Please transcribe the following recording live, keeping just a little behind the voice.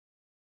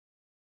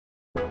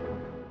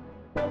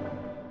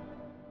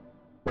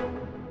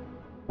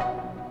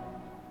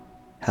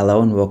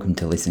Hello and welcome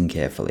to Listen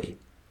Carefully.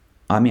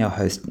 I'm your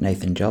host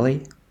Nathan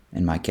Jolly,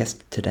 and my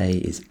guest today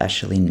is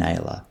Ashley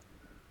Naylor,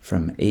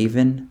 from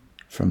Even,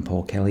 from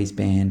Paul Kelly's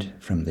band,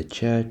 from The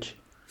Church,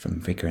 from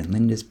Vika and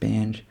Linda's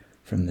band,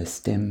 from The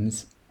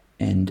Stems,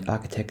 and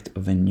architect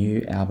of a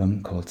new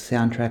album called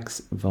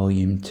Soundtracks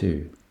Volume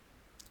 2.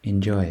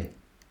 Enjoy.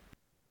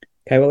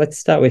 Okay, well, let's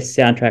start with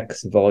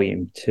Soundtracks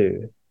Volume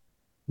 2.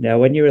 Now,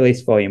 when you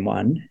released Volume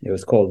 1, it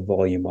was called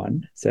Volume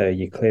 1, so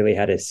you clearly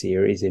had a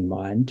series in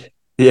mind.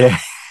 Yeah.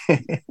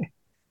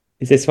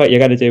 Is this what you're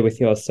going to do with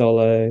your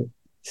solo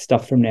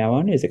stuff from now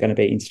on? Is it going to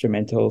be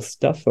instrumental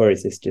stuff, or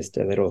is this just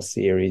a little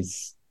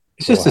series?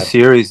 It's just a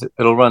series.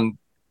 It'll run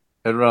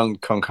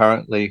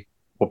concurrently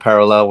or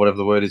parallel, whatever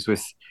the word is,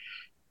 with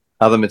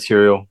other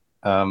material,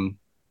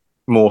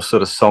 more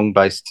sort of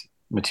song-based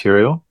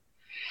material.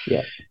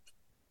 Yeah.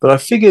 But I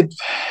figured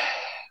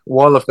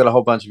while I've got a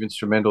whole bunch of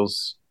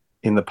instrumentals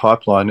in the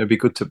pipeline, it'd be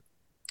good to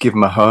give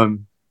them a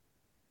home.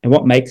 And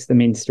what makes them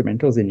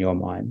instrumentals in your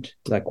mind?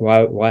 Like,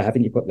 why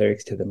haven't you put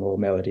lyrics to them or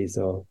melodies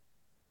or?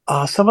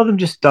 Some of them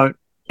just don't.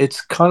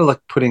 It's kind of like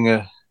putting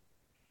a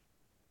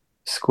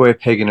square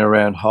peg in a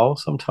round hole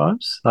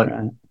sometimes. Like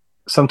Right.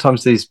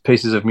 sometimes these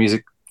pieces of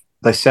music,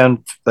 they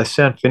sound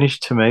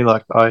finished to me.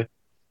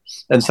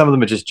 And some of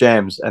them are just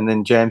jams, and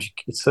then jams.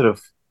 It's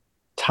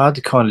hard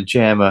to kind of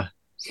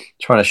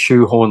trying to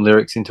shoehorn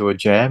lyrics into a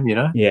jam, you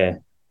know? Yeah.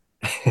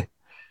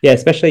 Yeah,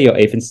 especially your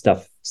Even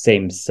stuff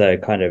seems so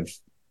kind of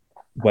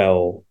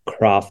well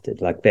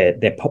crafted. Like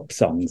they're pop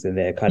songs and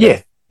they're kind Yeah,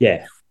 of,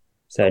 yeah.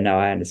 So no,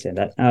 I understand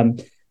that.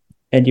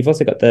 And you've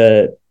also got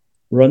the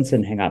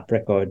Ronson Hangup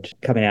record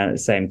coming out at the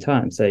same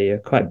time. So you're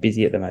quite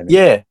busy at the moment.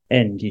 yeah,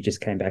 And you just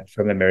came back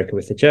from America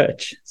with the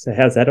church. So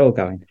how's that all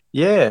going?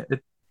 yeah.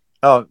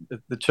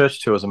 The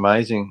church tour is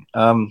amazing.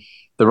 The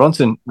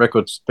Ronson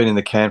record's been in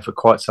the can for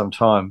quite some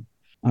time.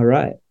 All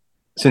right.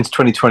 Since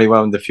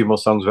 2021, a few more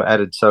songs were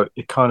added. So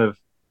it kind of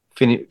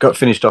got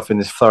finished off in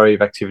this flurry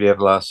of activity over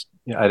the last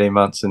 18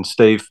 months. And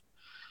Steve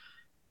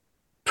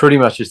pretty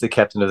much is the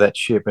captain of that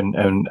ship.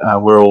 And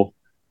we're all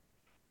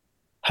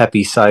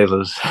happy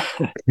sailors.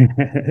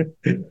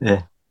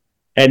 Yeah.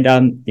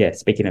 And yeah,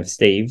 speaking of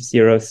Steve's,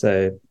 you're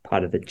also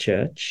part of the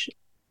church.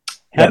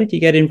 How Yeah. did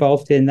you get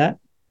involved in that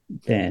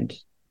band?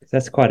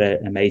 That's quite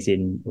an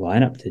amazing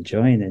lineup to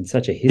join and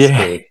such a Yeah.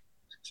 history.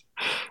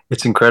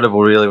 It's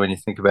incredible, really, when you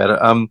think about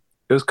it.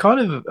 It was kind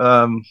of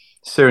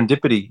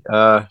serendipity.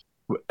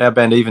 Our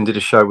band even did a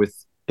show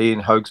with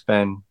Ian Hoag's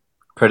band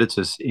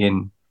Predators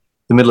in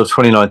the middle of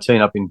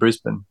 2019 up in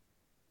Brisbane.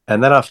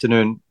 And that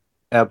afternoon,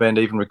 our band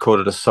even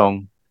recorded a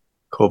song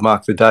called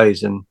Mark the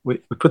Days. And we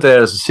put that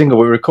out as a single.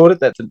 We recorded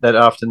that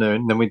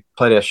afternoon, then we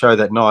played our show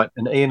that night.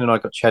 And Ian and I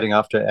got chatting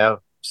after our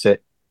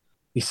set.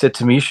 He said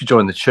to me, "You should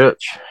join the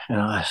church."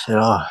 And I said,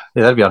 "Oh,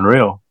 yeah, that'd be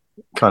unreal."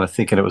 Kind of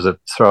thinking it was a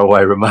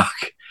throwaway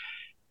remark.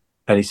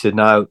 And he said,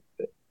 "No,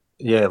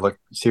 yeah, like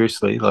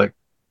seriously,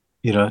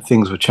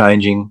 things were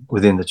changing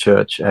within the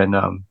church." And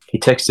he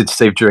texted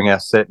Steve during our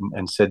set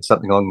and said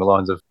something along the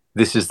lines of,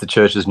 "This is the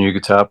church's new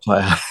guitar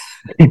player."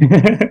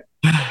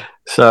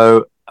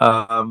 So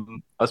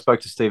I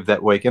spoke to Steve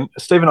that week, and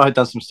Steve and I had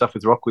done some stuff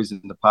with Rockwiz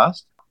in the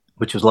past,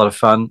 which was a lot of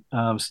fun.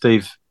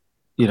 Steve,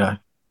 you know,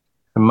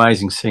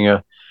 amazing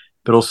singer,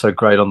 but also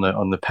great on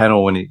the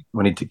panel when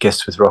he did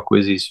guests with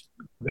Rockwiz. He's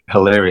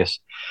hilarious.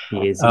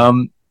 He is.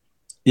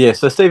 Yeah,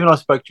 so Steve and I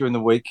spoke during the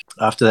week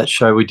after that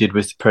show we did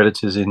with the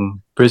Predators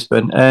in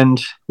Brisbane,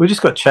 and we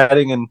just got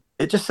chatting, and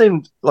it just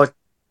seemed like,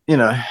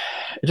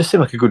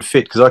 a good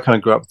fit because I kind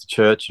of grew up with the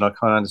church, and I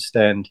kind of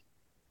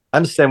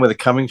understand where they're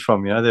coming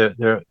from.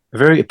 They're a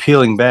very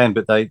appealing band,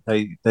 but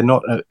they're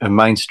not a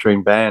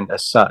mainstream band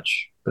as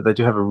such. But they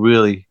do have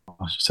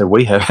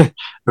we have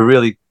a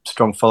really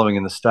strong following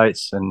in the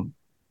States, and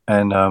I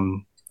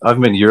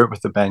haven't been to Europe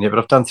with the band yet, but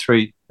I've done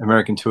 3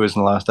 American tours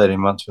in the last 18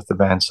 months with the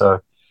band,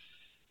 so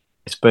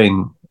it's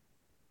been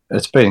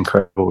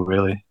incredible,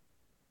 really.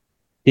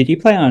 Did you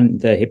play on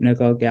the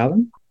Hypnagogue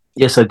album?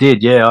 Yes, I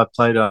did. Yeah, I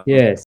played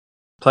Yes.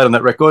 played on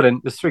that record, and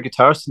there's 3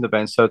 guitarists in the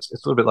band, so it's a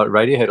little bit like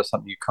Radiohead or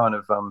something. You kind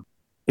of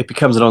it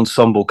becomes an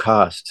ensemble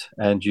cast,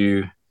 and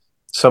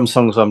some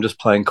songs I'm just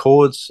playing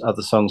chords,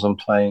 other songs I'm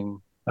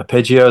playing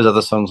arpeggios,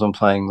 other songs I'm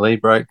playing lead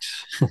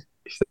breaks.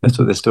 That's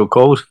what they're still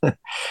called,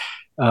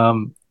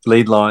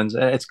 lead lines.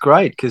 And it's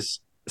great because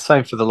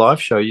same for the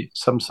live show.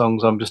 Some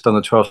songs I'm just on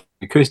the 12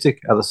 acoustic,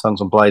 other songs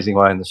I'm blazing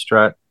away in the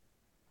Strat,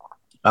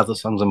 other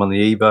songs I'm on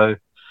the Ebo.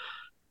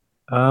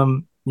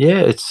 Yeah,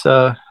 it's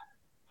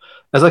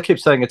as I keep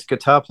saying, it's a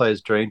guitar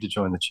player's dream to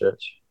join the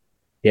church.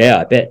 Yeah,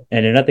 I bet.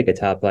 And another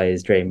guitar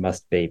player's dream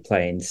must be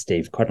playing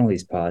Steve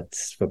Connolly's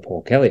parts for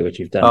Paul Kelly, which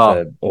you've done Oh,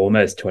 for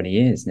almost 20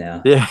 years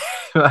now. yeah,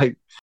 mate,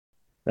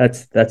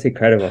 That's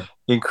incredible.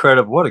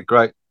 incredible! What a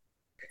great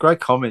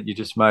comment you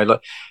just made.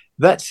 Like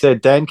that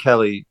said, Dan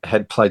Kelly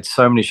had played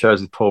so many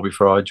shows with Paul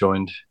before I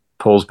joined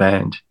Paul's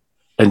band,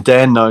 and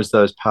Dan knows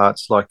those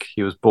parts like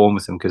he was born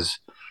with them because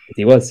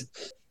He was.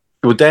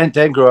 well, Dan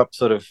grew up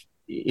sort of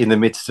in the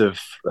midst of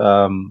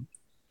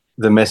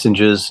the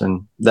Messengers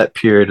and that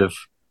period of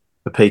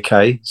the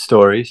PK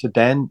story. So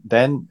Dan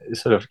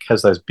sort of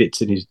has those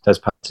bits in those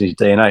parts in his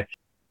DNA.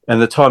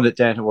 And the time that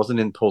Dan wasn't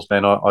in Paul's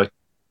band, I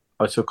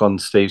took on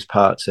Steve's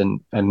parts,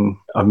 and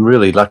I'm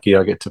really lucky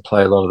I get to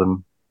play a lot of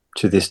them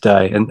to this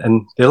day.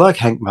 And they're like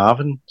Hank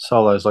Marvin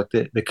solos, like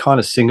they're kind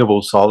of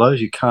singable solos.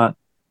 You can't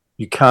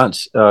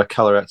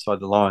color outside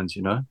the lines,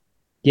 you know.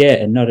 Yeah,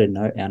 and not a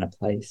note out of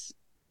place.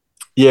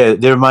 Yeah,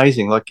 they're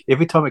amazing. Like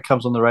every time it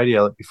comes on the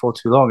radio, like before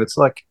too long, it's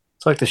like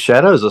the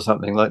Shadows or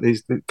something. Like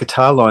the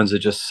guitar lines are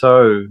just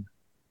so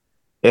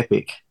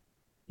epic.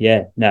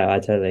 Yeah, no, I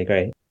totally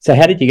agree. So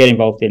how did you get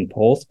involved in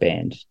Paul's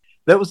band?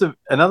 That was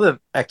another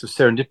act of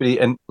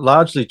serendipity, and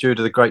largely due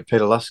to the great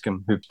Peter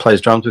Luscombe, who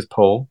plays drums with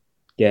Paul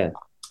Yeah.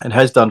 and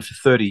has done for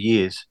 30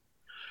 years.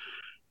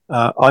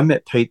 I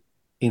met Pete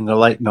in the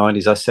late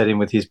 90s. I sat in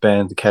with his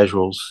band, The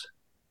Casuals,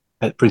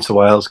 at Prince of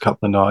Wales a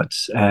couple of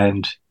nights,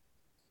 and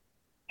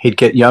he'd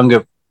get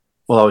younger.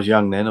 Well, I was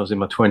young then, I was in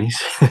my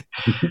 20s.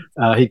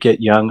 He'd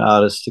get young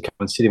artists to come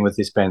and sit in with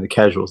this band, The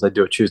Casuals. They'd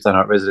do a Tuesday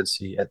night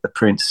residency at the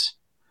Prince.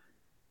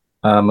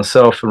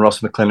 Myself and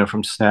Ross McLennan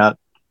from Snout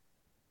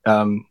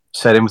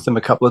sat in with them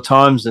a couple of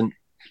times, and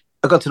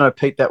I got to know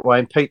Pete that way.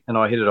 And Pete and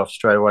I hit it off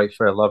straight away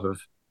for our love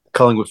of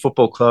Collingwood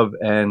Football Club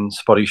and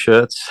spotty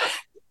shirts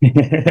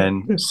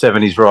and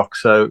 70s rock.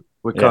 So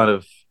we're kind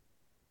of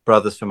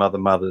brothers from other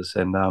mothers.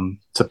 And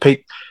so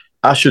Pete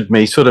ushered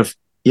me sort of,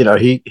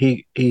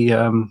 he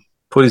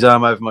put his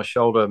arm over my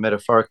shoulder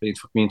metaphorically and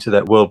took me into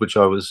that world, which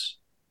I was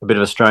a bit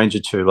of a stranger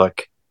to,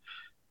 like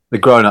the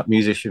grown-up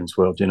musicians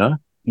world, you know?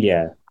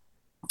 Yeah.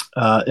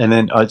 And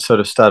then I sort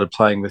of started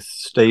playing with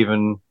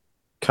Stephen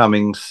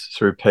Cummings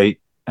through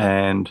Pete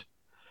and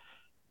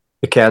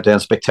the Countdown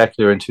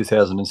Spectacular in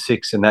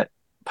 2006, and that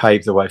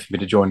paved the way for me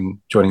to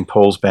joining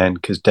Paul's band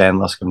because Dan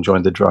Luscombe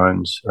joined the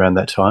Drones around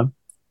that time.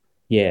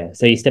 Yeah.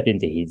 So you stepped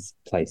into his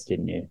place,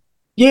 didn't you?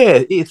 Yeah,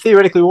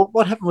 theoretically,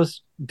 what happened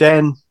was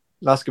Dan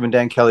Luscombe and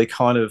Dan Kelly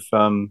kind of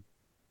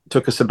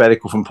took a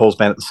sabbatical from Paul's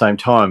band at the same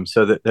time,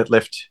 so that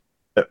left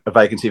a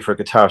vacancy for a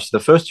guitarist. So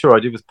the first tour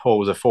I did with Paul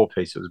was a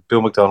four-piece. It was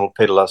Bill McDonald,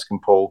 Peter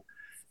Luscombe, Paul,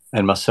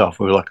 and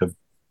myself. We were like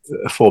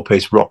a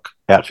four-piece rock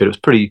outfit. It was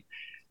pretty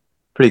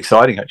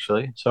exciting,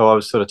 actually. So I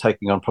was sort of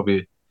taking on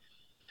probably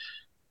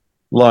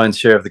lion's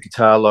share of the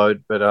guitar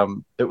load, but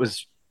it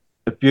was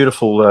a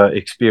beautiful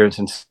experience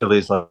and still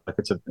is. Like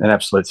it's an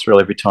absolute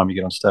thrill every time you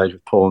get on stage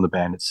with Paul and the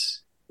band.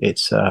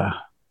 It's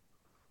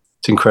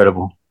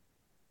incredible.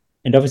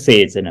 And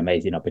obviously it's an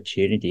amazing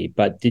opportunity,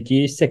 but did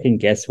you second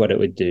guess what it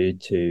would do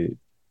to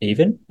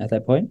Even at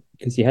that point?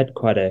 Because you had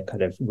quite a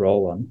kind of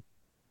roll on.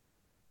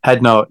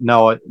 Had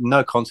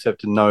no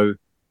concept and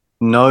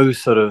no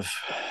sort of.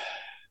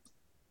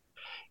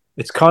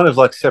 It's kind of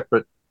like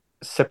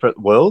separate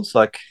worlds.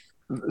 Like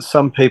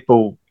some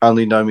people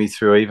only know me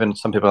through Even,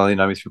 some people only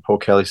know me through Paul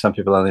Kelly, some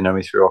people only know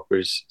me through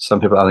Rockwiz, some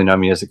people only know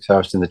me as a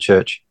guitarist in the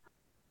church,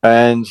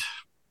 and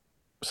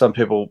some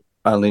people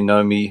only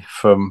know me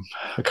from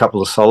a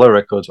couple of solo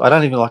records. I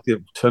don't even like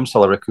the term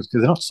solo records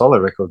because they're not solo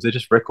records; they're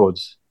just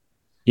records.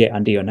 Yeah,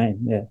 under your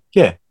name. Yeah.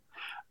 Yeah.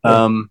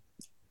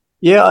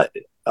 Yeah.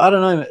 I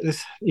don't know.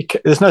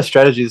 There's no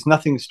strategy. There's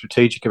nothing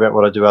strategic about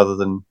what I do other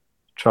than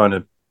trying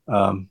to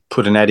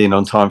put an ad in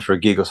on time for a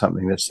gig or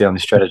something. That's the only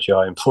strategy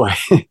I employ.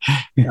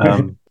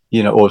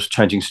 Or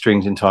changing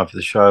strings in time for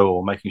the show,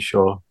 or making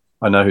sure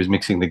I know who's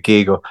mixing the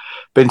gig.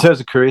 But in terms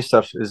of career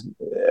stuff,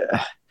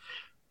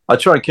 I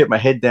try and keep my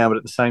head down, but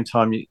at the same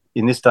time,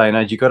 in this day and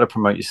age, you've got to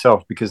promote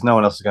yourself because no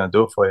one else is going to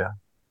do it for you.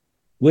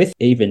 With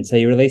Even, so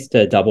you released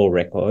a double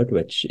record,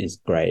 which is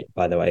great,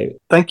 by the way.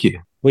 Thank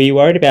you. Were you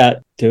worried about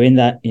doing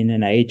that in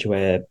an age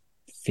where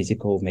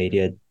physical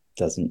media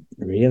doesn't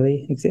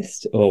really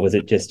exist? Or was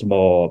it just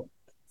more,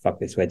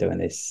 fuck this, we're doing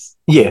this?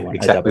 Yeah,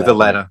 exactly. The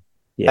latter.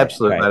 Yeah,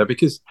 absolute latter.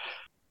 Because,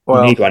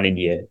 you need one in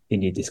your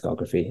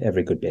discography.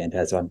 Every good band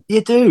has one.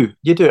 You do.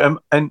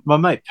 And my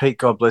mate Pete,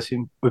 God bless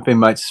him, we've been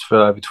mates for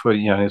over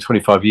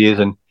 25 years,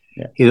 and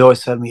he'd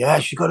always say to me,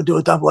 Ash, you got to do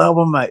a double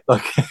album, mate.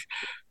 Like,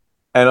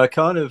 and I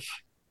kind of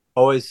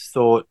always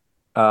thought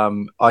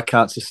I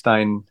couldn't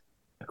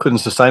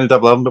sustain a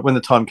double album, but when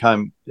the time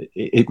came,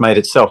 it made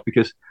itself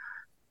because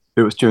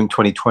it was during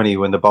 2020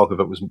 when the bulk of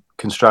it was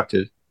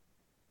constructed.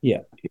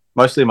 Yeah.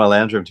 Mostly in my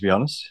lounge room, to be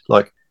honest.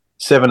 Like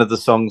 7 of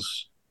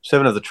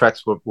the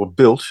tracks were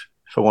built,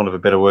 for want of a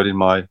better word,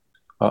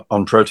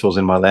 on Pro Tools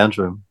in my lounge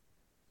room.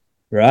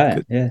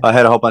 Right, yeah. I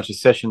had a whole bunch of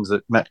sessions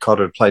that Matt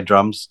Cotter had played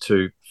drums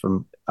to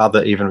from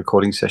other Even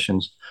recording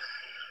sessions.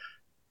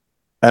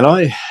 And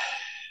I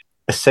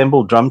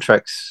assembled drum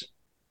tracks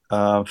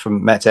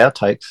from Matt's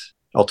outtakes,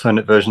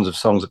 alternate versions of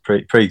songs,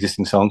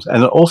 pre-existing songs,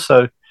 and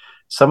also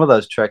some of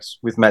those tracks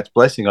with Matt's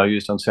blessing I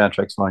used on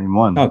Soundtracks Volume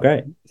 1. Oh,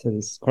 great. So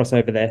there's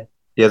crossover there.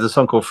 Yeah, there's a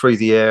song called Free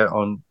the Air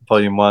on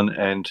Volume 1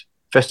 and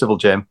Festival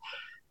Jam.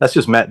 That's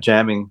just Matt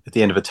jamming at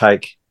the end of a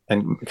take,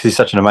 and because he's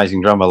such an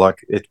amazing drummer, like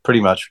it's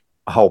pretty much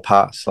a whole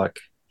pass. Like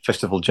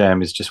Festival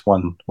Jam is just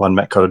one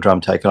Matt Cotter drum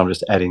take, and I'm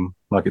just adding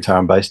my guitar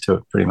and bass to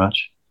it, pretty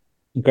much.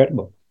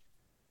 Incredible.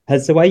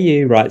 Has the way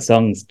you write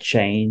songs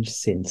changed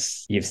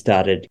since you've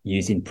started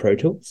using Pro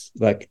Tools?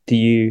 Like, do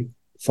you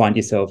find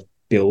yourself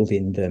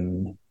building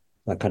them,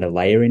 like kind of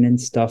layering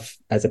and stuff,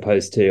 as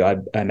opposed to I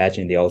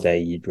imagine the old day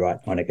you'd write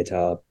on a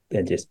guitar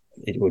and just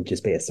it would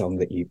just be a song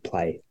that you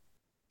play.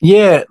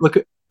 Yeah, look,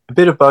 a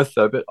bit of both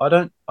though, but I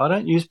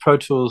don't use Pro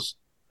Tools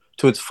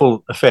to its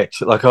full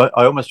effect. Like I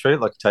almost treat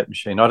it like a tape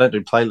machine. I don't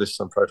do playlists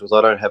on Pro Tools.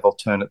 I don't have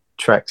alternate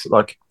tracks.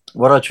 Like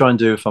what I try and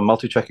do if I'm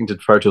multi-tracking to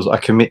Pro Tools, I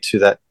commit to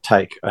that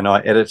take and I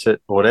edit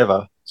it or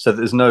whatever. So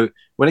there's no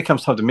when it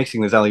comes time to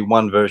mixing, there's only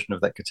one version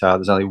of that guitar.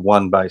 There's only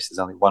one bass. There's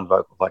only one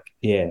vocal. Like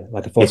Yeah,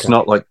 like a four it's track.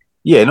 not like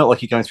yeah, not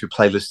like you're going through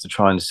playlists to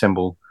try and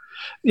assemble.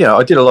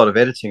 I did a lot of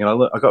editing,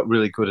 and I got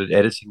really good at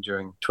editing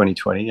during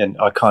 2020, and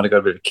I kind of got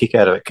a bit of a kick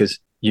out of it because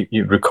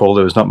you recall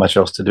there was not much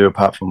else to do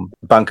apart from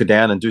bunker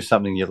down and do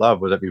something you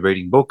love, whether it be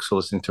reading books or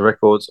listening to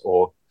records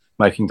or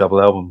making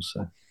double albums.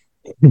 So.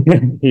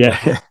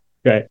 Yeah,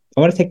 great. I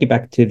want to take you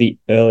back to the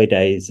early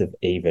days of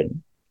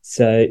Even.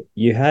 So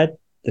you had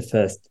the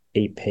first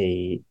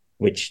EP,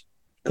 which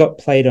got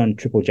played on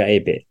Triple J a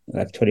bit,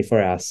 like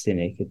 24 Hour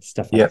Cynic and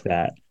stuff Yeah. like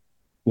that.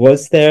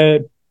 Was there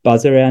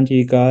buzz around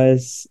you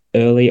guys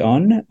early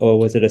on, or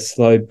was it a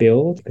slow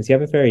build? Because you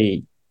have a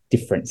very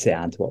different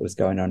sound to what was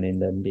going on in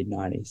the mid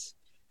 90s.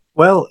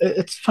 Well,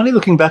 it's funny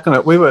looking back on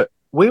it. We were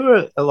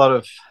a lot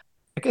of,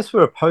 I guess we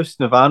were a post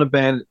Nirvana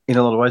band in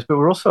a lot of ways, but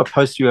we're also a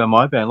post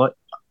UMI band. Like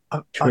I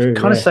True,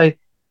 kind of yeah. say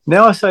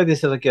now, I say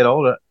this as I get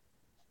older.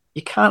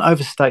 You can't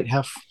overstate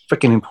how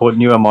freaking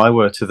important UMI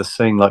were to the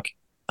scene. Like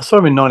I saw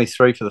them in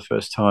 '93 for the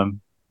first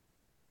time.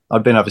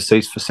 I'd been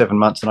overseas for 7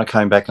 months, and I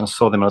came back and I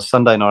saw them on a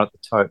Sunday night at the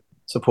Tote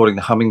supporting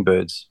the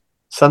Hummingbirds.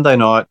 Sunday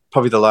night,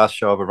 probably the last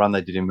show of a run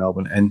they did in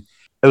Melbourne, and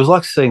it was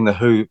like seeing the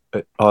Who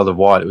at Isle of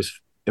Wight. It was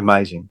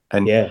amazing,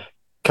 and Yeah.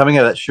 coming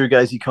out of that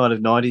shoegazy kind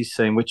of '90s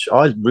scene, which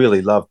I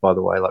really loved, by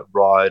the way, like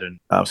Ride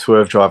and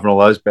Swerve Drive and all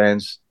those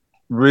bands,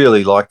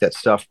 really liked that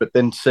stuff. But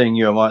then seeing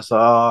UMI, it's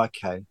like, oh,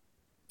 okay,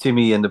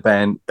 Timmy and the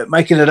band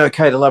making it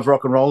okay to love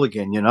rock and roll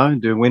again,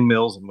 and doing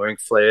windmills and wearing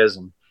flares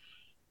and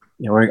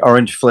wearing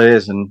orange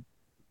flares and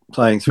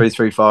playing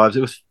 335s.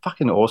 It was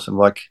fucking awesome.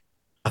 Like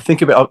I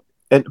think about,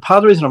 and part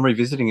of the reason I'm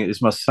revisiting it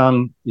is my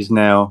son is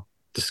now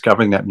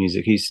discovering that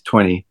music. He's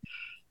 20.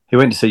 He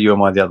went to see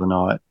UMI the other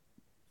night,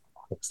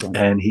 Excellent.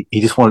 and he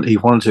just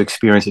wanted to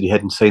experience it. He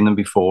hadn't seen them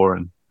before,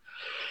 and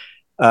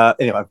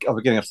anyway, I'm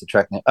getting off the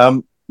track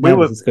now. We No, this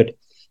were is good.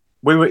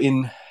 we were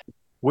in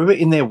we were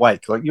in their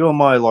wake. Like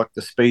UMI, like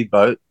the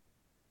speedboat.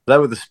 They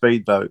were the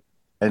speedboat,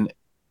 and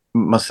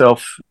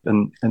myself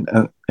and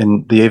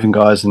the Even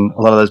guys and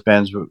a lot of those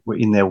bands were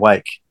in their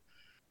wake.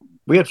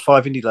 We had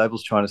 5 indie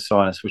labels trying to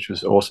sign us, which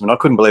was awesome. And I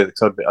couldn't believe it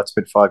because I'd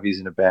spent 5 years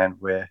in a band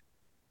where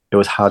it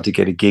was hard to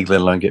get a gig, let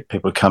alone get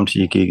people to come to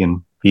your gig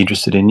and be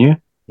interested in you.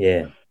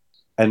 Yeah.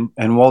 And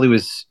while he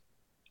was,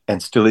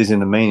 and still is in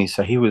the meanie,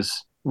 so he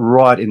was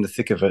right in the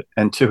thick of it.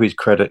 And to his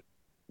credit,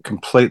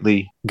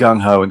 completely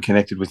gung-ho and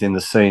connected within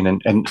the scene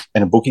and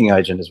a booking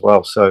agent as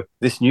well. So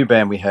this new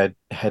band we had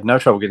no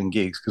trouble getting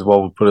gigs because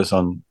Wal would put us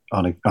on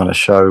a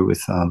show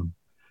with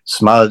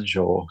Smudge,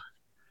 or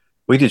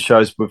we did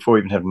shows before we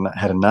even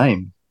had a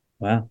name.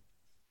 Wow.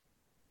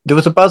 There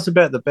was a buzz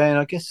about the band.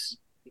 I guess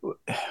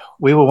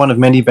we were one of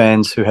many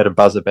bands who had a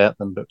buzz about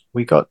them, but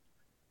we got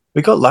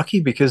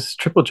lucky because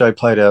Triple J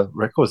played our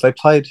records. They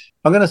played,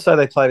 I'm going to say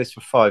they played us for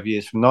 5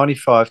 years, from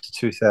 95 to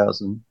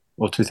 2000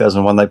 or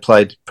 2001. They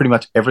played pretty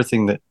much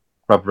everything that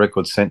Rubber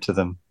Records sent to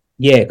them.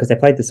 Yeah, because they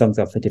played the songs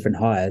off for different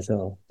high as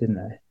well, didn't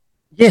they?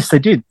 Yes, they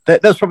did.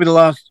 That was probably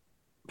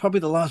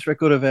the last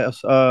record of ours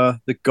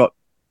that got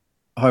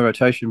high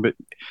rotation. But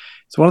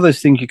it's one of those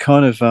things you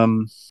kind of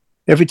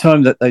every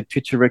time that they'd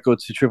pitch a record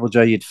to Triple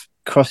J, you'd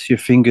cross your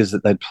fingers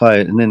that they'd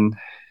play it, and then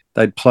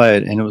they'd play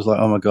it, and it was like,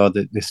 oh my god,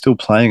 they're still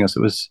playing us.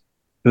 It was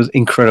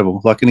incredible,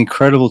 like an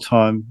incredible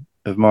time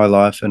of my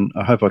life, and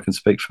I hope I can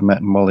speak for Matt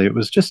and Molly. It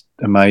was just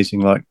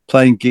amazing, like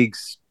playing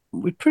gigs.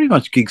 We pretty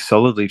much gigged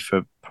solidly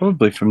for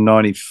probably from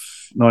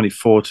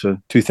 94 to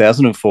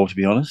 2004, to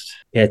be honest.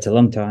 Yeah, it's a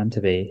long time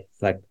to be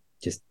like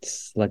just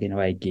slugging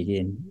away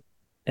gigging.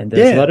 And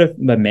there's a Yeah, lot of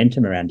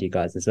momentum around you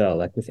guys as well.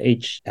 Like with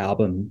each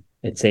album,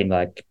 it seemed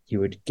like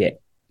you would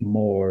get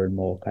more and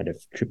more kind of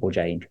Triple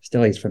J interest,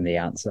 at least from the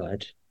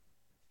outside.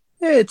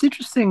 yeah, it's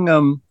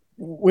interesting.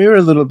 We're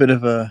a little bit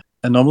of a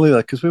anomaly,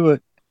 like because we were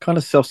kind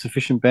of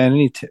self-sufficient band.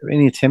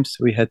 Any attempts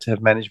that we had to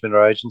have management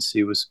or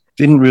agency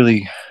didn't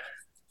really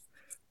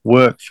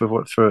work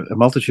for a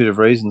multitude of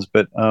reasons.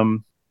 But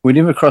we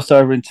never crossed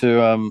over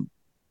into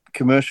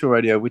commercial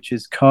radio, which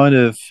is kind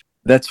of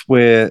that's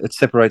where it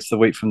separates the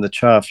wheat from the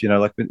chaff.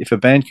 Like if a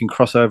band can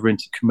cross over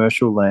into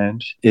commercial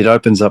land, it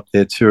opens up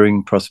their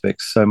touring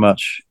prospects so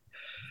much.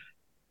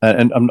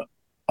 And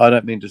I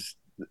don't mean to,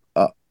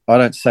 I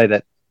don't say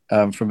that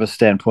from a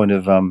standpoint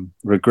of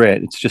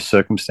regret. It's just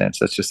circumstance.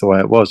 That's just the way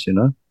it was.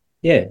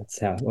 Yeah,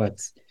 it's how it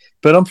works.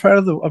 But I'm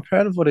proud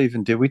of what I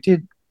even did. We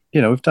did,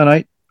 we've done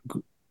 8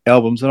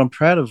 albums, and I'm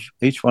proud of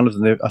each one of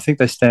them. I think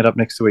they stand up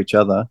next to each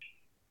other.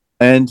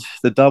 And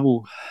the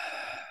double,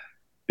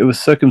 it was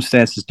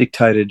circumstances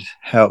dictated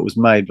how it was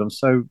made, but I'm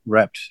so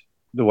wrapped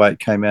the way it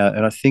came out.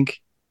 And I think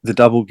the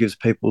double gives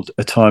people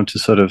a time to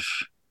sort of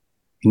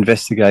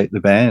investigate the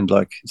band,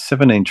 like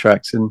 17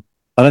 tracks, and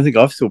I don't think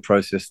I've still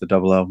processed the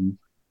double album.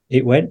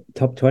 It went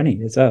top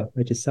 20 as well,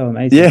 which is so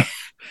amazing. Yeah,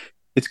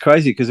 it's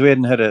crazy because we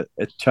hadn't had a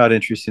chart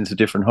entry since A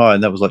Different High,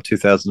 and that was like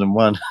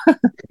 2001.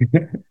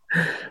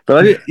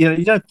 But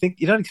you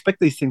don't expect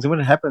these things, and when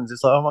it happens,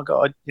 it's like, oh my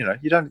god,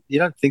 you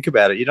don't think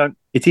about it. You don't.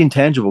 It's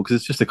intangible because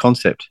it's just a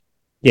concept.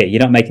 Yeah,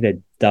 you're not making a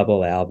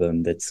double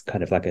album that's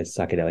kind of like a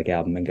psychedelic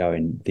album and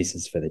going, this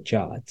is for the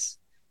charts.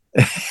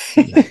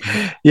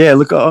 Yeah,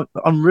 look,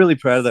 I'm really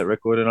proud of that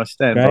record, and I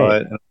stand by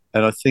Great. it.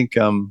 And I think,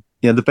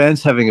 the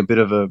band's having a bit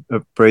of a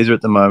breather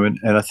at the moment,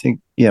 and I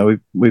think,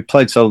 we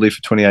played solidly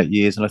for 28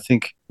 years, and I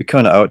think we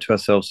kind of owe it to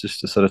ourselves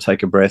just to sort of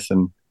take a breath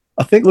and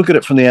I think look at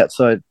it from the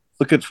outside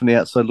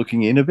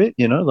looking in a bit,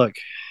 like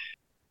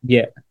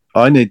Yeah,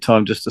 I need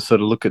time just to sort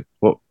of look at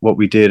what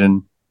we did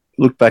and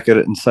look back at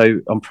it and say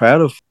I'm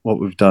proud of what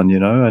we've done,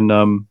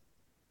 and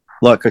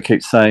like I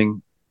keep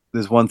saying,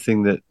 there's one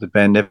thing that the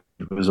band never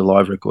was a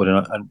live record,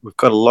 and we've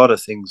got a lot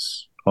of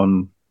things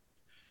on,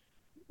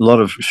 a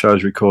lot of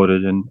shows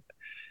recorded, and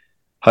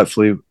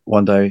hopefully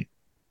one day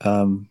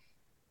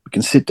we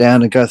can sit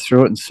down and go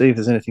through it and see if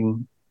there's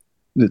anything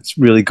that's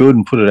really good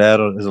and put it out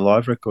as a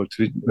live record,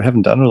 because we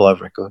haven't done a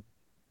live record.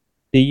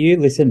 do you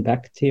listen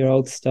back to your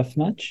old stuff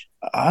much?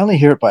 I only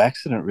hear it by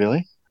accident,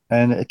 really,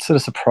 and it sort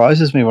of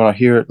surprises me when I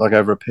hear it like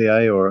over a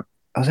PA. Or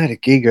I was at a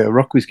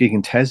Rockwiz gig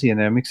in Tassie, and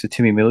our mixer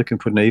Timmy Milliken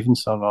put an Even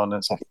song on, and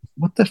it's like,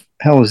 what the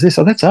hell is this?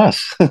 Oh, that's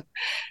us.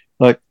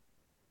 Like,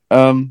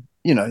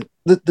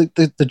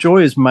 the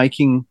joy is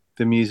making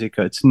the music.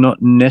 It's not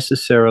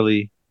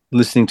necessarily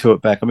listening to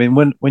it back. I mean,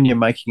 when you're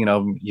making an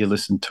album, you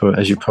listen to it,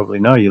 as you probably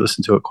know, you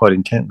listen to it quite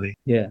intently,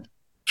 Yeah,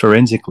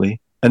 forensically,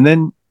 and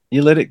then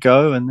you let it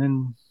go, and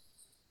then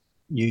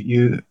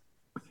you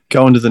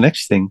go on to the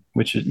next thing,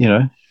 which is,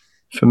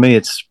 for me,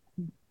 it's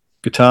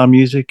guitar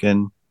music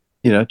and,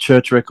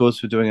 church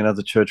records. We're doing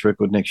another church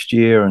record next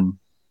year. And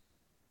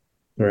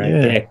right.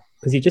 yeah. Yeah,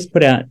 because you just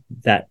put out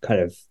that kind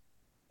of,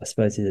 I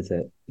suppose, is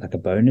it like a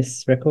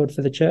bonus record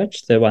for the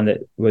church, the one that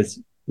was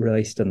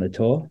released on the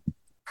tour?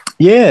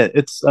 Yeah,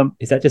 it's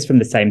Is that just from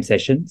the same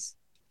sessions?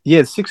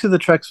 yeah, 6 of the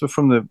tracks were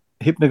from the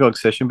Hypnagogue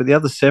session, but the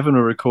other 7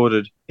 were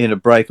recorded in a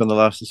break on the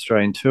last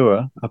Australian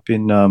tour up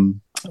in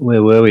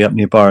where were we, up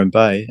near Byron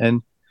Bay.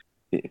 And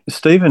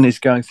Stephen is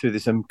going through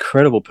this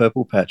incredible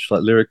purple patch,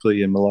 like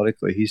lyrically and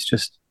melodically.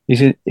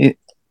 He's a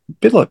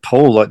bit like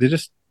Paul. Like, they're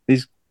just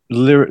these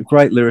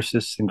great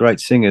lyricists and great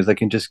singers. They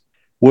can just,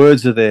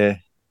 words are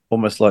their,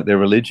 almost like their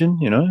religion,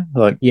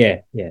 like, Yeah,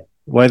 the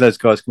way those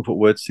guys can put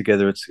words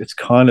together. It's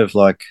kind of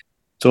like,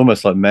 it's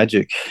almost like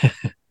magic,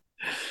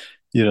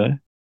 you know.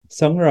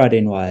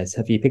 Songwriting wise,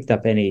 have you picked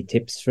up any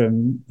tips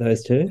from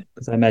those two?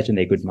 Because I imagine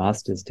they're good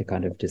masters to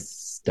kind of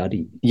just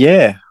study.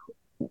 Yeah,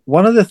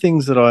 one of the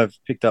things that I've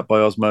picked up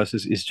by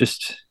osmosis is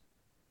just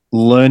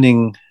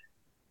learning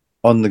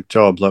on the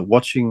job, like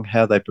watching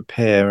how they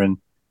prepare. And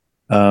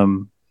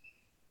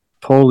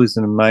Paul is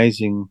an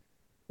amazing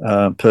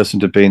person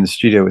to be in the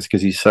studio with,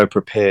 because he's so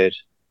prepared,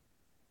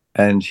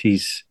 and he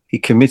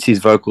commits his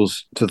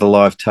vocals to the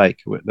live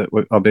take.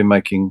 I've been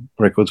making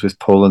records with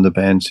Paul and the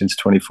band since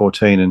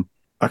 2014, and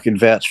I can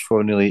vouch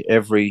for nearly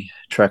every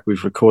track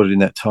we've recorded in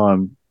that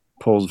time.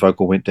 Paul's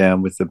vocal went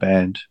down with the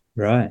band.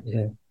 Right,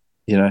 yeah.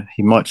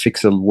 He might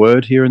fix a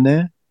word here and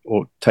there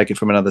or take it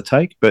from another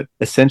take, but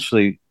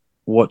essentially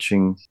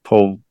watching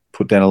Paul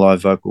put down a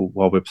live vocal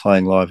while we're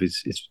playing live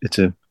it's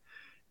an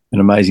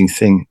amazing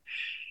thing.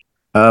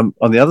 On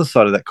the other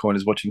side of that coin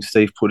is watching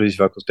Steve put his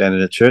vocals down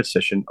in a church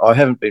session. I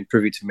haven't been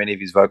privy to many of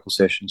his vocal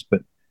sessions,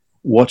 but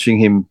watching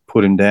him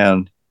put him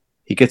down,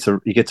 he gets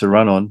a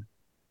run on,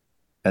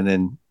 and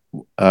then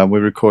we're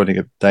recording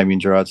at Damien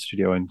Gerard's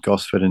studio in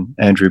Gosford, and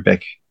Andrew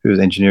Beck, who was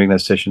engineering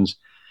those sessions.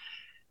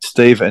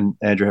 Steve and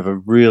Andrew have a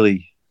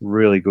really,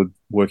 really good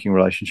working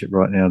relationship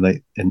right now.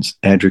 And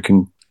Andrew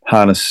can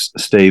harness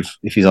Steve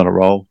if he's on a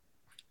roll,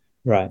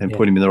 right, and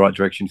put him in the right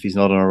direction if he's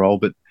not on a roll.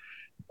 But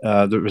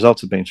the results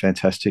have been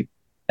fantastic,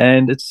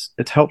 and it's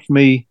helped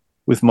me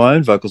with my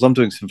own vocals. I'm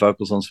doing some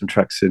vocals on some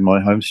tracks in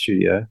my home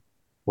studio.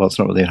 Well, it's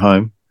not really at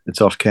home; it's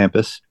off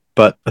campus.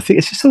 But I think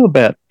it's just all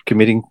about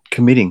committing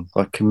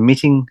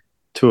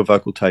to a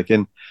vocal take.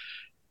 And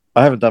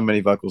I haven't done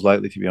many vocals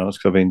lately, to be honest,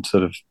 because I've been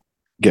sort of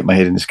get my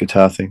head in this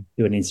guitar thing.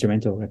 Doing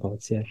instrumental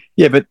records, yeah.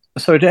 Yeah, but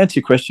so to answer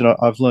your question,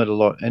 I've learned a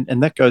lot,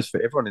 and that goes for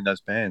everyone in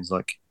those bands.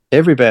 Like,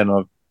 every band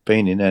I've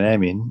been in and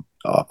am in,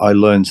 I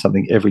learn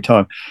something every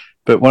time.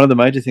 But one of the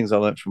major things I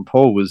learned from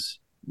Paul was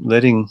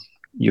letting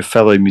your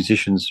fellow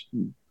musicians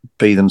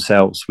be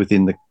themselves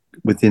within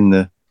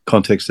the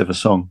context of a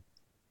song.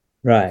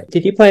 Right.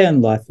 Did you play on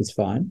Life Is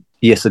Fine?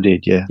 Yes, I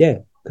did. Yeah. Yeah,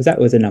 because that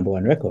was a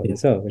 #1 record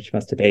as well, which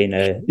must have been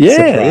a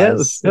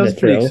surprise. that was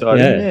pretty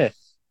exciting.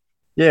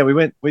 Yeah.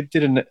 We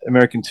did an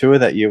American tour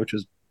that year, which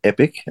was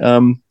epic.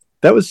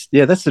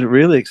 That's a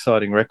really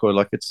exciting record.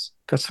 Like, it's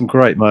got some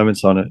great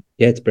moments on it.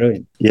 Yeah, it's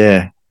brilliant.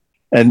 Yeah,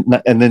 and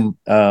then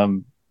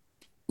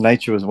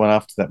Nature was one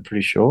after that, I'm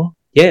pretty sure.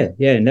 Yeah,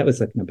 and that was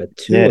like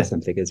 #2 or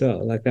something as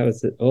well. Like, that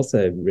was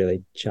also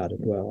really charted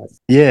well.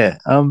 Yeah,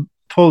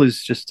 Paul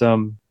is just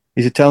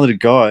He's a talented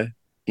guy.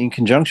 In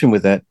conjunction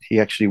with that, he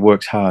actually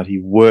works hard. He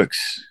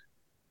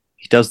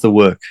does the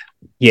work.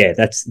 Yeah,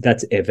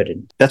 that's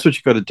evident. That's what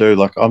you've got to do.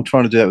 Like, I'm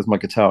trying to do that with my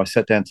guitar. I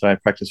sat down today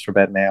and practiced for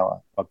about an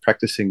hour. I'm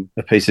practicing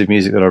a piece of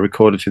music that I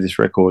recorded for this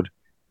record,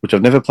 which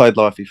I've never played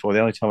live before. The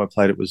only time I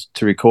played it was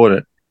to record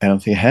it. And I'm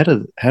thinking, how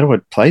do I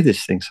play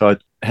this thing? So I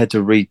had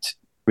to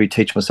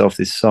reteach myself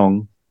this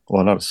song.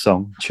 Well, not a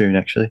song, tune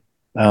actually.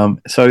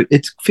 So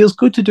it feels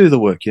good to do the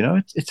work, you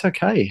know. It's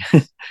okay.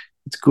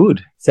 It's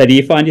good. So do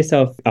you find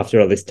yourself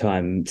after all this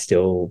time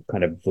still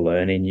kind of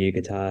learning new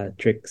guitar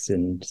tricks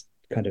and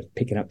kind of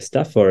picking up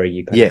stuff, or are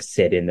you kind of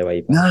set in the way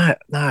you play?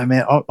 No,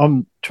 man.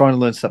 I'm trying to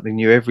learn something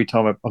new every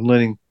time. I'm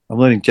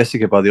learning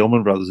Jessica by the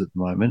Allman Brothers at the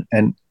moment,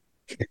 and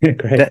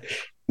Great.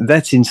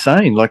 that's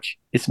insane. Like,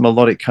 it's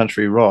melodic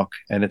country rock,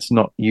 and it's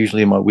not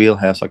usually in my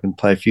wheelhouse. I can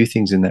play a few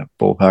things in that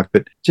ballpark,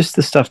 but just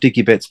the stuff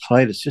Dickie Betts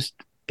played, it's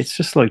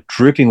just like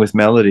dripping with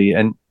melody.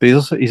 But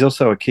he's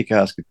also a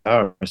kick-ass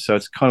guitarist, so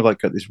it's kind of like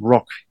got this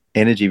rock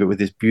energy, but with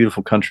this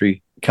beautiful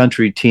country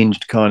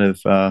tinged kind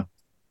of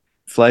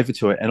flavor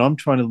to it. And I'm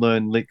trying to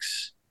learn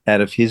licks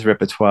out of his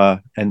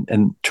repertoire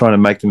and trying to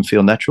make them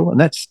feel natural, and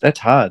that's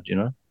hard, you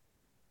know.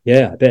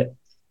 Yeah, I bet.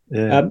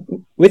 Yeah.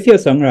 With your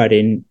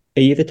songwriting,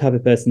 are you the type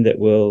of person that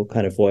will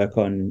kind of work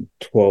on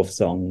 12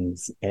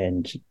 songs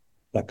and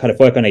like kind of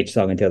work on each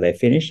song until they're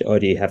finished, or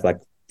do you have like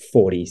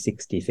 40,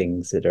 60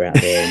 things that are out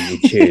there and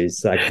you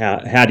choose? Like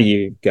how do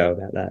you go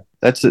about that?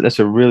 That's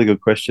a really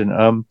good question.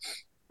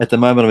 At the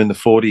moment I'm in the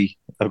 40.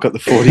 I've got the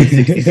 40,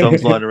 60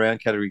 songs lying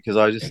around category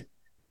because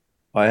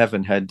I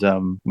haven't had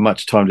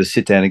much time to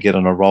sit down and get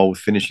on a roll with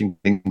finishing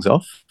things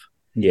off.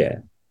 Yeah.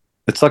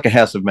 It's like a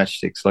house of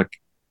matchsticks. Like,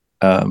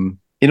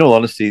 in all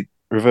honesty,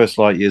 Reverse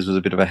Light Years was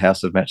a bit of a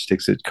house of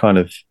matchsticks. It kind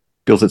of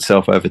built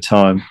itself over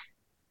time.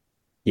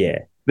 Yeah.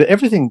 But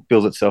everything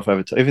builds itself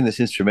over time. Even this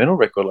instrumental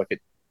record, like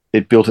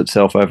it built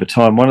itself over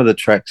time. One of the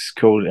tracks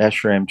called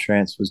Ashram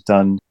Trance was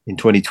done in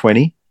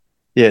 2020.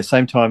 Yeah,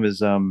 same time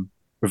as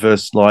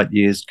Reverse Light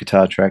Years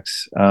guitar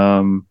tracks.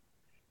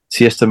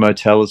 Siesta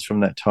Motel is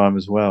from that time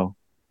as well.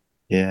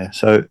 Yeah,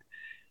 so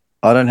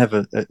I don't have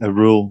a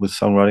rule with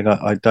songwriting.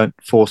 I don't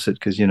force it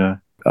because, you know,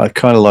 I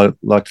kind of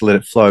like to let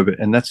it flow.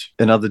 And that's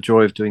another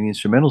joy of doing the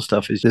instrumental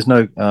stuff is there's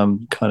no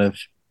kind of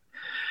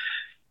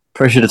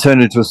pressure to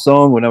turn it into a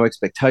song or no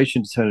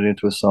expectation to turn it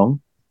into a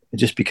song. It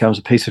just becomes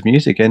a piece of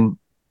music. And,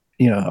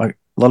 you know, a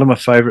lot of my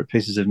favorite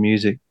pieces of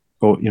music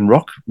or in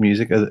rock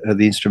music are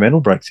the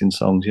instrumental breaks in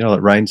songs, you know,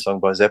 like Rain Song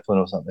by Zeppelin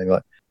or something.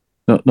 Like,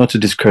 not to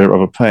discredit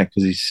Robert Plant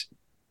because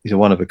he's a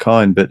one of a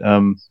kind, but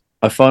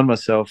I find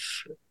myself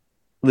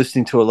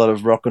listening to a lot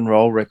of rock and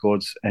roll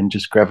records and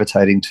just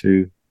gravitating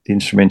to the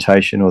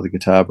instrumentation or the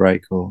guitar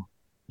break or,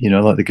 you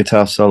know, like the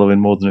guitar solo in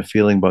More Than a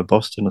Feeling by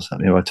Boston or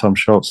something by Tom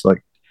Scholz.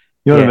 Like,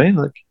 you know what I mean?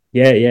 Like,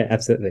 yeah,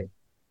 absolutely.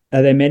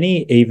 Are there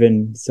many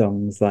even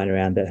songs lying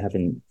around that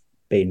haven't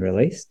been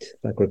released,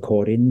 like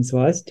recordings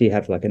wise? Do you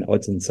have like an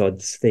odds and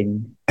sods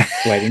thing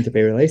waiting to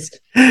be released?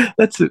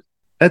 That's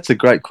a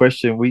great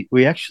question.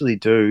 We actually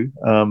do.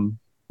 And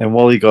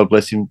Wally, God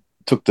bless him,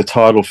 took the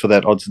title for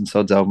that Odds and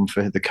Sods album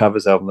for the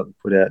covers album that we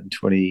put out in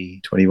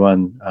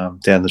 2021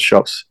 down the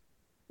shops.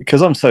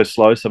 Because I'm so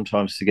slow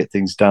sometimes to get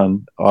things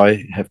done,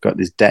 I have got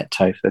this DAT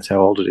tape. That's how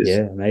old it is.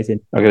 Yeah, amazing.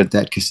 I got a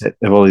DAT cassette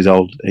of all these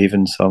old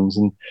Even songs,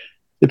 and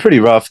they're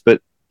pretty rough.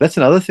 But that's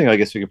another thing I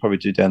guess we could probably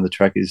do down the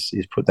track is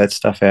put that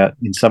stuff out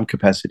in some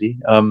capacity.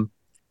 A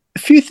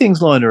few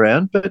things lying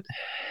around, but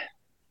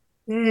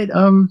yeah,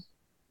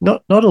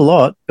 not a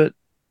lot. But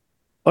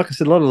like I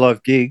said, a lot of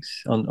live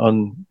gigs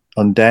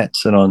on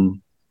DATs and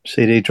on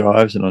CD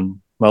drives and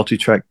on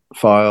multi-track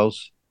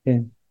files. Yeah.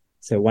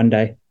 So one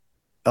day.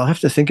 I'll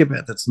have to think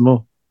about that some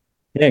more.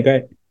 Yeah,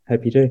 great.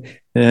 Hope you do.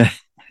 Yeah.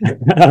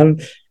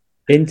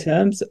 In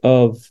terms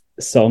of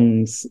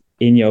songs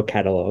in your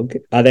catalogue,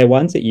 are there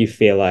ones that you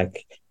feel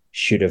like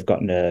should have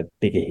gotten a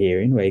bigger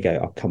hearing where you go,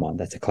 oh, come on,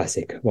 that's a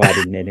classic. Why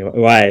didn't anyone?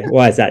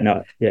 Why is that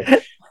not?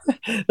 Yeah.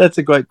 That's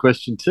a great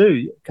question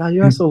too. God,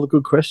 you asked all the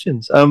good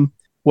questions.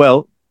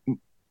 Well,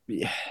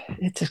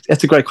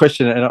 it's a great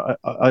question, and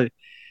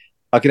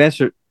I can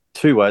answer it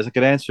two ways. I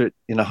could answer it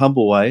in a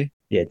humble way.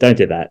 Yeah, don't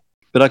do that.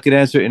 But I could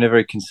answer it in a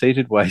very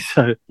conceited way.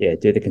 So yeah,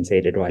 do the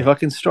conceited way. If I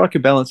can strike a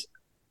balance,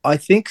 I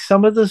think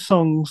some of the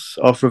songs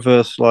off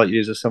Reverse Light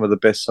Years are some of the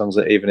best songs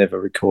that Even ever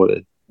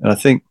recorded, and I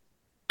think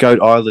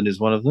Goat Island is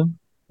one of them.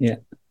 Yeah.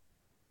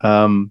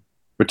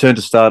 Return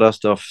to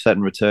Stardust off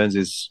Saturn Returns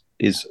is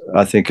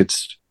I think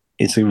it's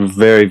a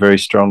very, very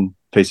strong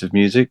piece of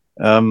music.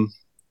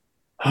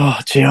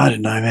 I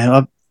don't know,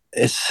 man.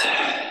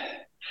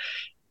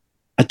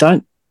 I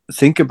don't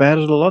think about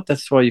it a lot.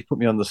 That's why you put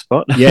me on the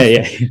spot.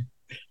 Yeah.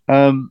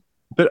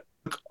 But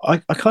I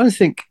kind of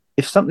think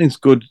if something's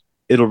good,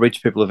 it'll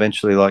reach people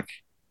eventually. Like,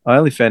 I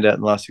only found out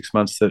in the last 6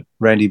 months that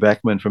Randy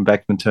Bachman from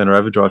Bachman Turner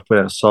Overdrive put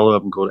out a solo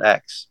album called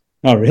Axe.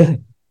 Oh,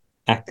 really?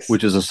 Axe.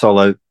 Which is a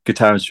solo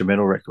guitar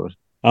instrumental record.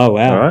 Oh,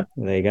 wow. All right.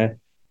 Well, there you go.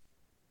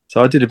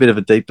 So I did a bit of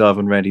a deep dive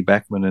on Randy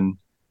Bachman, and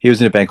he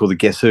was in a band called the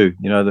Guess Who,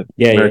 you know,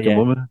 the American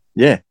Woman.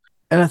 Yeah.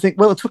 And I think,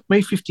 well, it took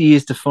me 50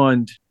 years to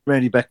find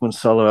Randy Bachman's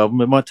solo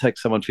album. It might take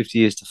someone 50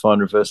 years to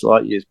find Reverse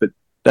Light Years, but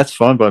that's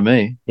fine by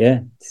me.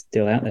 Yeah, it's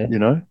still out there. You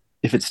know,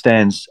 if it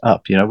stands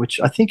up, you know, which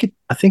I think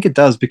it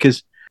does,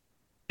 because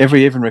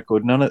every Even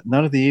record, none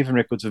of the Even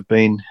records have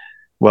been,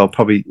 well,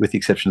 probably with the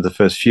exception of the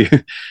first few,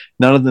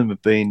 none of them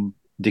have been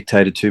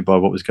dictated to by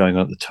what was going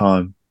on at the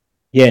time.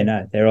 Yeah,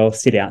 no, they're all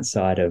sit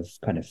outside of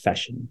kind of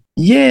fashion.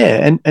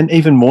 Yeah, and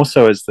even more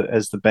so as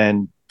the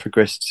band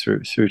progressed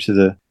through to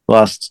the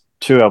last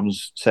two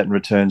albums, Saturn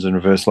Returns and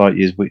Reverse Light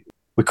Years, we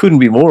couldn't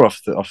be more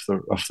off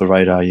the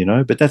radar, you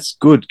know. But that's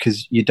good,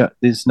 because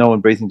there's no one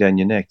breathing down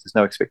your neck. There's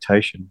no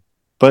expectation.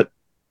 But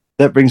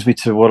that brings me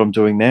to what I'm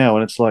doing now,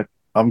 and it's like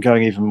I'm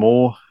going even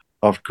more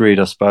off grid,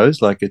 I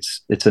suppose. Like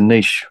it's a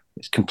niche,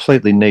 it's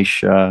completely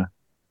niche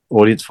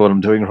audience for what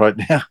I'm doing right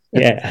now.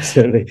 Yeah,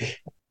 absolutely.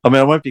 I mean,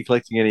 I won't be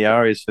collecting any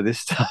arias for this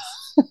stuff.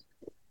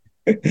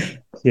 You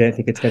don't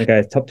think it's going to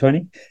go top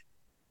 20?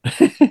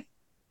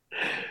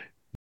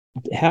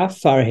 How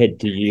far ahead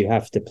do you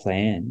have to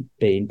plan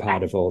being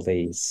part of all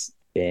these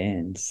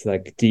bands?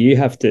 Like, do you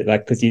have to,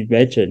 like, because you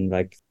mentioned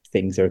like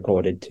things are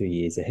recorded 2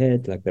 years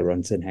ahead, like the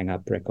Ronson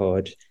Hangup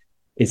record.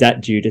 Is that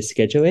due to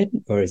schedule it,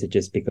 or is it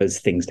just because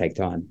things take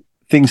time?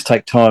 Things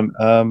take time.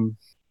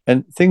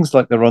 And things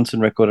like the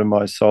Ronson record and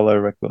my solo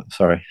record,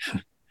 sorry,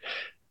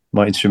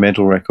 my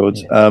instrumental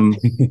records, Yeah.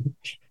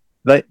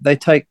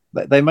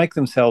 they make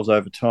themselves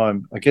over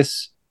time. I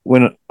guess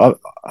when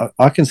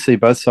I can see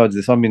both sides of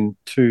this. I'm in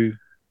two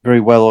very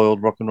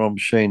well-oiled rock and roll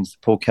machines, the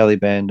Paul Kelly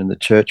band and the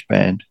Church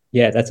band.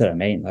 Yeah, that's what I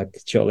mean. Like,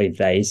 surely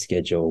they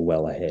schedule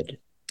well ahead.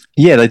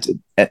 Yeah, they do.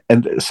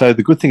 And so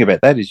the good thing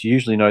about that is you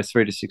usually know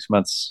 3 to 6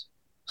 months,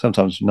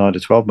 sometimes 9 to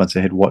 12 months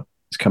ahead what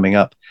is coming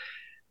up,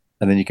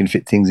 and then you can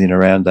fit things in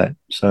around that.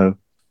 So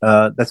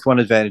that's one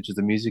advantage of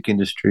the music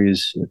industry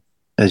is,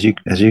 as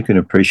you can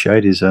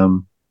appreciate, is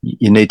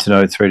you need to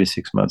know 3 to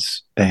 6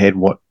 months ahead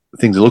what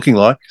things are looking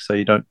like, so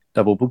you don't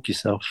double book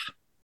yourself.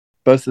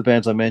 Both the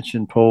bands I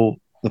mentioned,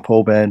 the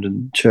Paul band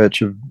and Church,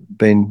 have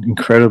been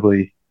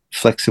incredibly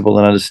flexible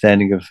and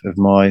understanding of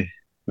my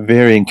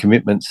varying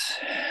commitments,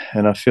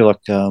 and I feel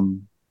like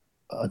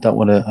I don't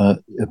want to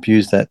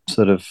abuse that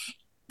sort of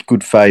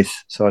good faith.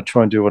 So I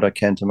try and do what I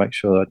can to make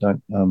sure that I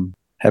don't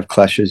have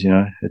clashes. You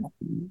know,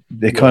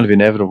 they're kind of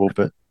inevitable,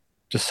 but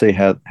just see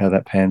how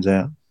that pans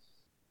out.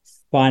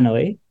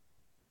 Finally,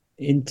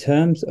 in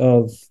terms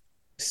of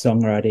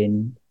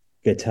songwriting,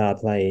 guitar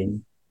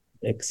playing,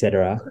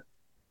 etc.,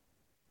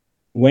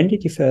 when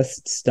did you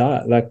first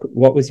start? Like,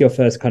 what was your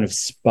first kind of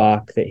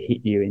spark that hit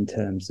you in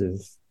terms of,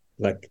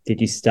 like,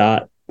 did you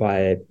start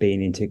by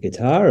being into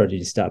guitar, or did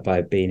you start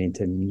by being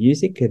into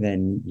music and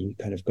then you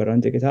kind of got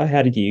onto guitar?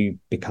 How did you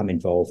become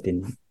involved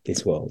in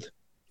this world?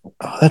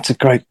 Oh, that's a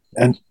great,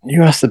 and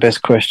you asked the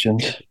best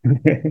questions.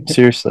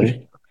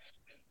 Seriously.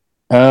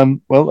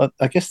 Well,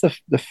 I guess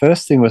the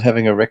first thing was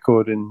having a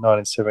record in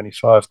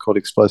 1975 called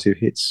Explosive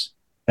Hits,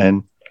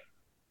 and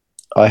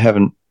I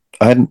hadn't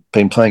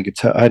been playing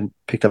guitar. I hadn't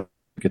picked up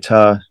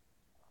guitar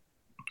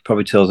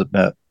probably till I was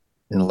about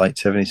in the late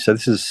 70s. So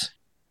this is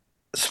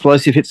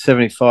Explosive Hits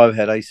 75,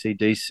 had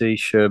AC/DC,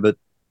 Sherbet,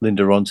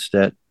 Linda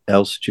Ronstadt,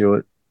 Al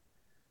Stewart,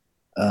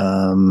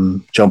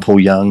 John Paul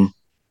Young,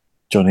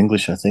 John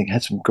English, I think.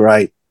 Had some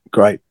great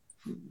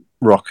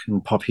rock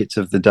and pop hits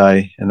of the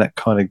day, and that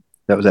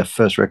was our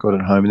first record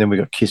at home. And then we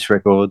got Kiss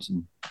records,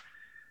 and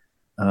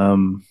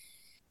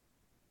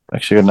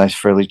actually got a nice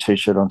Frehley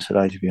t-shirt on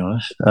today, to be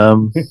honest.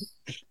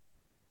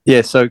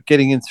 Yeah, so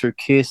getting in through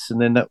Kiss, and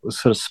then that was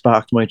sort of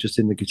sparked my interest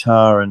in the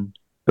guitar, and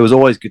it was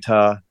always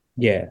guitar.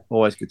 Yeah.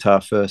 Always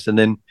guitar first. And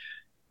then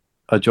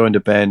I joined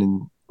a band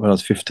when I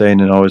was 15,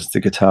 and I was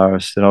the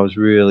guitarist, and I was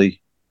really,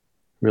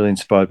 really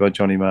inspired by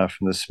Johnny Marr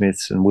from the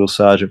Smiths and Will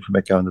Sargent from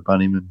Echo and the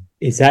Bunnymen.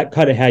 Is that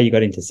kind of how you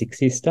got into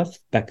 60s stuff,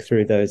 back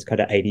through those kind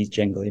of 80s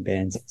jangly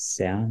bands that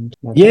sound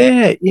like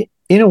that?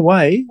 In a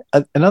way.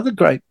 Another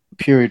great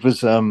period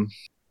was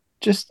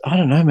just, I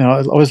don't know, man,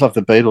 I always loved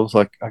the Beatles.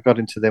 Like, I got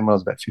into them when I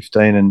was about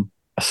 15, and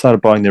I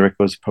started buying their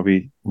records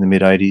probably in the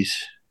mid-80s.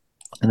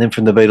 And then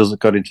from the Beatles, I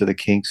got into the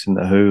Kinks and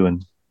the Who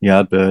and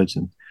Yardbirds.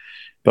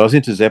 But I was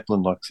into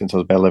Zeppelin like since I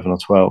was about 11 or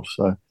 12.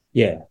 So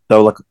yeah, they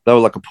were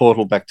like a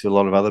portal back to a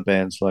lot of other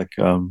bands like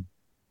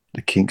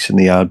the Kinks and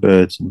the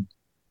Yardbirds. And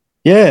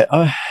yeah,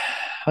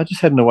 I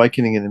just had an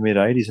awakening in the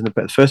mid-80s. And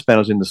the first band I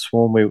was in, the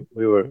Swarm.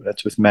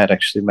 That's with Matt,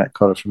 actually. Matt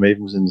Cotter from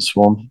Even was in the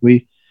Swarm.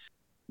 We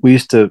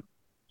used to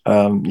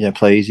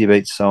play Easy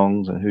Beat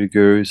songs and Who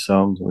Guru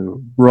songs. We were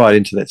right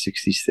into that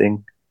 60s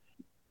thing.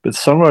 But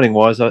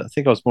songwriting-wise, I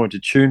think I was more into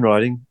tune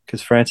writing,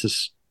 because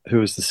Francis, who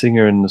was the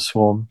singer in the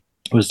Swarm,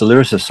 was the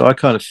lyricist. So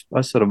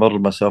I sort of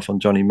modelled myself on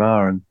Johnny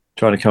Marr and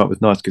trying to come up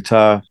with nice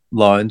guitar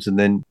lines, and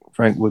then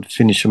Frank would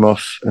finish them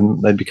off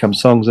and they'd become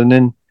songs. And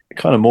then it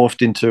kind of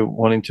morphed into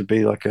wanting to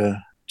be like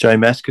a Jay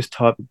Mascis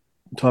type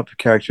of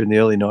character in the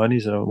early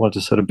 90s, and I wanted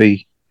to sort of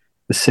be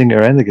the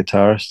singer and the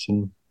guitarist,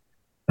 and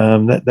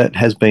that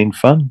has been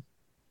fun.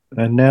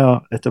 And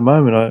now at the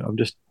moment I'm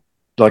just,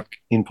 like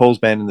in Paul's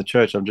band in the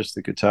Church, I'm just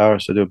the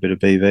guitarist. I do a bit of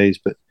BVs,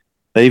 but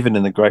Even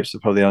and the Grapes are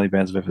probably the only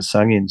bands I've ever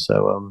sung in.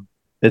 So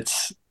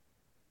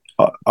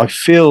I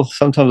feel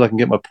sometimes I can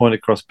get my point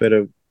across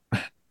better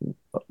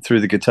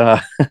through the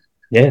guitar.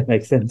 Yeah,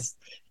 makes sense.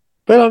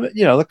 But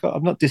look,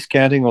 I'm not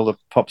discounting all the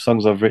pop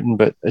songs I've written,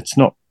 but it's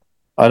not.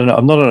 I don't know.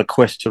 I'm not on a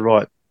quest to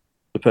write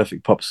the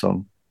perfect pop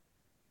song.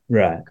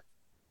 Right.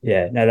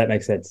 Yeah, no, that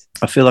makes sense.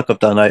 I feel like I've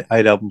done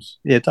eight albums.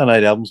 Yeah, done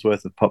 8 albums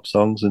worth of pop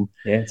songs, and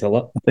Yeah, it's a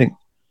lot. I think,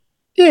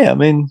 yeah, I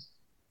mean,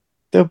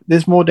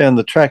 there's more down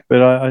the track,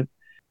 but I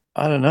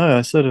don't know.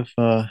 I sort of,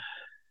 I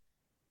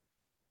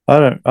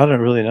don't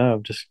really know.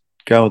 I'm just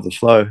going with the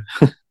flow.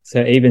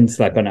 So Even's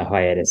like on a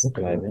hiatus at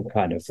the moment,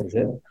 kind of, is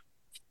it?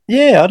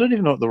 Yeah, I don't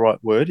even know what the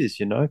right word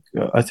is.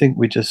 I think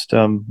we just,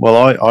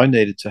 well, I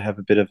needed to have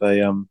a bit of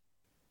a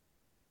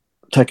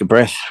take a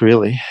breath,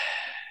 really,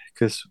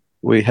 because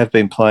we have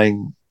been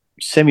playing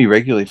semi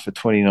regularly for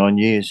 29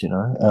 years.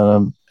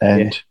 And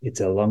Yeah, it's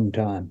a long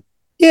time.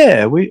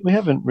 yeah, we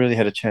haven't really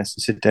had a chance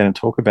to sit down and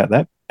talk about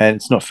that. And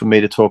it's not for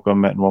me to talk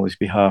on Matt and Wally's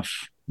behalf.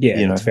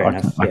 Yeah, that's fair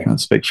enough. I can't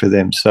speak for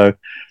them. So,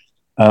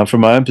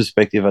 from my own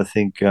perspective, I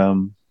think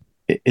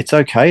it's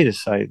okay to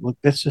say, look,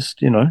 let's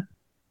just,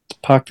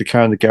 park the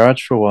car in the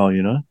garage for a while,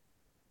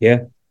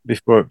 Yeah.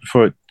 before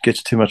it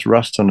gets too much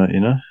rust on it.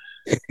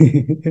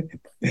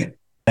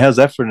 How's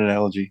that for an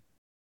analogy?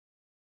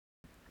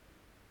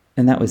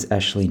 And that was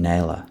Ashley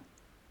Naylor.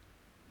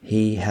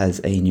 He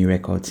has a new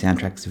record,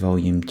 Soundtracks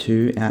Volume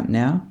 2, out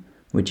now,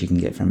 which you can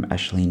get from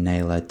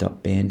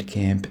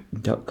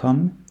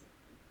ashleynaylor.bandcamp.com.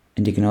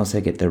 And you can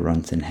also get the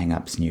Ronson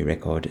Hangup's new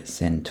record,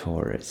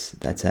 Centaurus.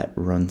 That's at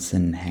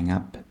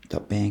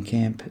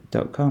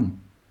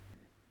ronsonhangup.bandcamp.com.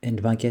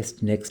 And my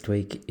guest next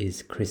week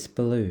is Chris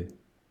Ballou,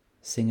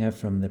 singer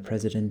from the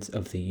Presidents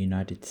of the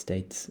United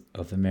States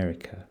of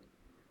America.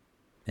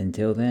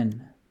 Until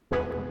then...